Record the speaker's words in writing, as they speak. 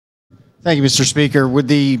Thank you, Mr. Speaker. Would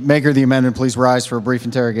the maker of the amendment please rise for a brief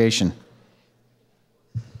interrogation?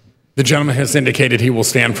 The gentleman has indicated he will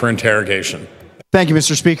stand for interrogation. Thank you,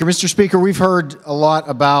 Mr. Speaker. Mr. Speaker, we've heard a lot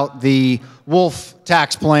about the Wolf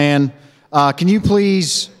tax plan. Can you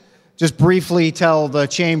please just briefly tell the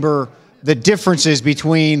chamber the differences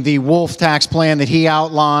between the Wolf tax plan that he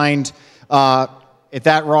outlined at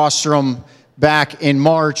that rostrum back in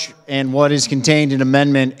March and what is contained in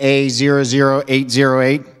Amendment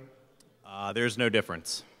A00808? There's no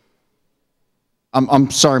difference.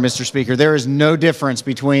 I'm sorry, Mr. Speaker. There is no difference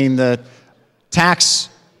between the tax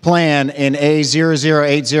plan in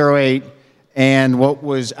A00808 and what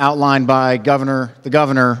was outlined by the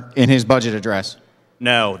governor in his budget address.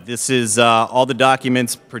 No, this is all the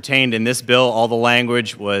documents pertained in this bill. All the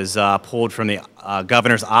language was pulled from the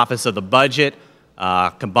governor's office of the budget,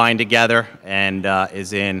 combined together, and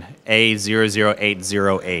is in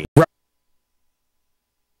A00808.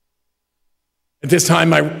 At this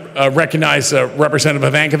time, I recognize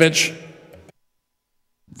Representative Ivankovich.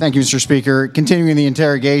 Thank you, Mr. Speaker. Continuing the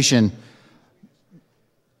interrogation,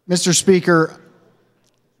 Mr. Speaker,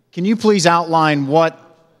 can you please outline what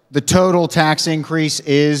the total tax increase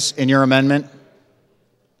is in your amendment?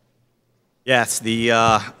 Yes, the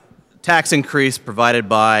tax increase provided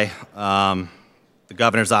by the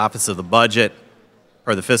governor's office of the budget,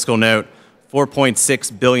 per the fiscal note,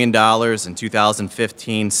 $4.6 billion in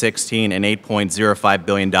 2015-16 and $8.05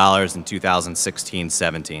 billion in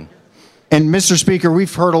 2016-17. And Mr. Speaker,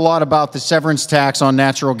 we've heard a lot about the severance tax on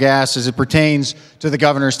natural gas as it pertains to the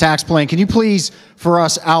governor's tax plan. Can you please, for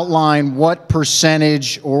us, outline what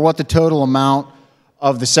percentage or what the total amount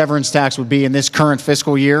of the severance tax would be in this current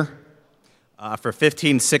fiscal year? For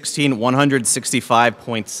 15-16,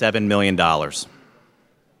 $165.7 million.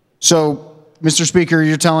 So, Mr. Speaker,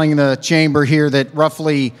 you're telling the chamber here that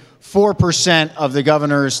roughly 4% of the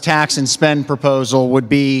governor's tax and spend proposal would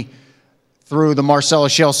be through the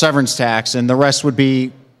Marcellus Shale severance tax, and the rest would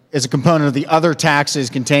be as a component of the other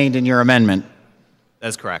taxes contained in your amendment.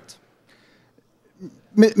 That's correct.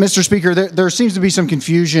 Mr. Speaker, there seems to be some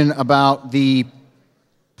confusion about the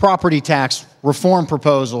property tax reform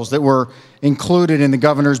proposals that were included in the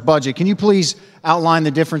governor's budget. Can you please outline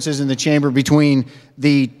the differences in the chamber between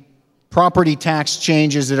the property tax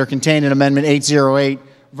changes that are contained in Amendment 808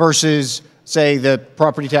 versus, say, the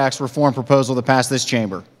property tax reform proposal that passed this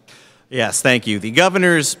chamber? Yes, thank you. The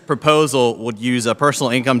governor's proposal would use a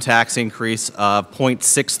personal income tax increase of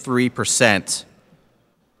 0.63%.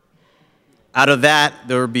 Out of that,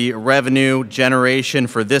 there would be revenue generation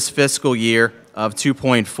for this fiscal year of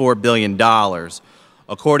 $2.4 billion.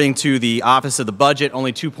 According to the Office of the Budget,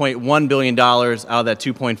 only $2.1 billion out of that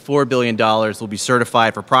 $2.4 billion will be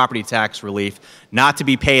certified for property tax relief, not to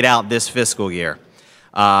be paid out this fiscal year.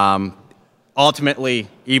 Ultimately,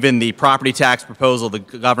 even the property tax proposal the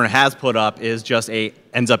governor has put up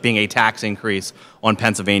ends up being a tax increase on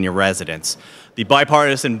Pennsylvania residents. The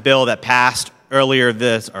bipartisan bill that passed earlier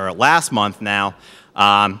last month now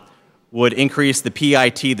would increase the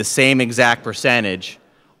PIT the same exact percentage.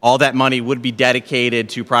 All that money would be dedicated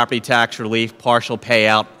to property tax relief, partial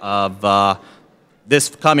payout of this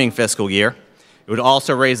coming fiscal year. It would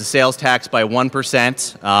also raise the sales tax by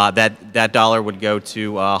 1%. That dollar would go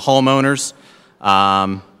to homeowners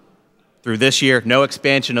through this year. No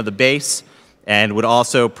expansion of the base, and would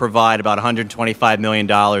also provide about $125 million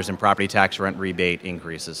in property tax rent rebate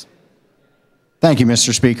increases. Thank you,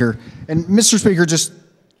 Mr. Speaker. And Mr. Speaker, just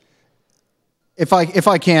if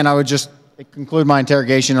I can, I would just conclude my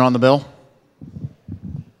interrogation on the bill.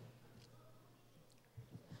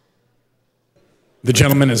 The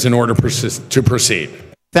gentleman is in order to proceed.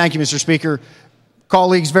 Thank you, Mr. Speaker.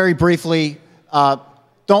 Colleagues, very briefly,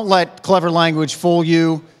 don't let clever language fool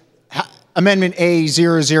you. Amendment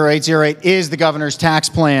A00808 is the governor's tax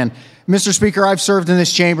plan. Mr. Speaker, I've served in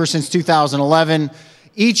this chamber since 2011.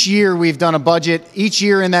 Each year we've done a budget. Each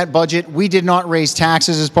year in that budget, we did not raise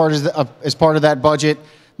taxes as part of that budget.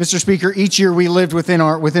 Mr. Speaker, each year we lived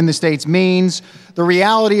within the state's means. The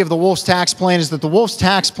reality of the Wolf's tax plan is that the Wolf's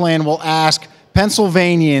tax plan will ask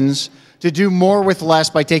Pennsylvanians to do more with less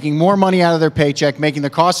by taking more money out of their paycheck, making the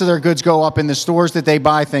cost of their goods go up in the stores that they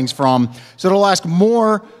buy things from. So it'll ask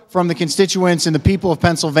more from the constituents and the people of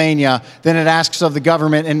Pennsylvania than it asks of the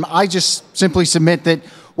government. And I just simply submit that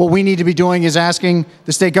what we need to be doing is asking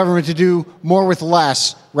the state government to do more with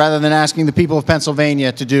less rather than asking the people of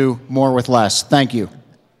Pennsylvania to do more with less. Thank you.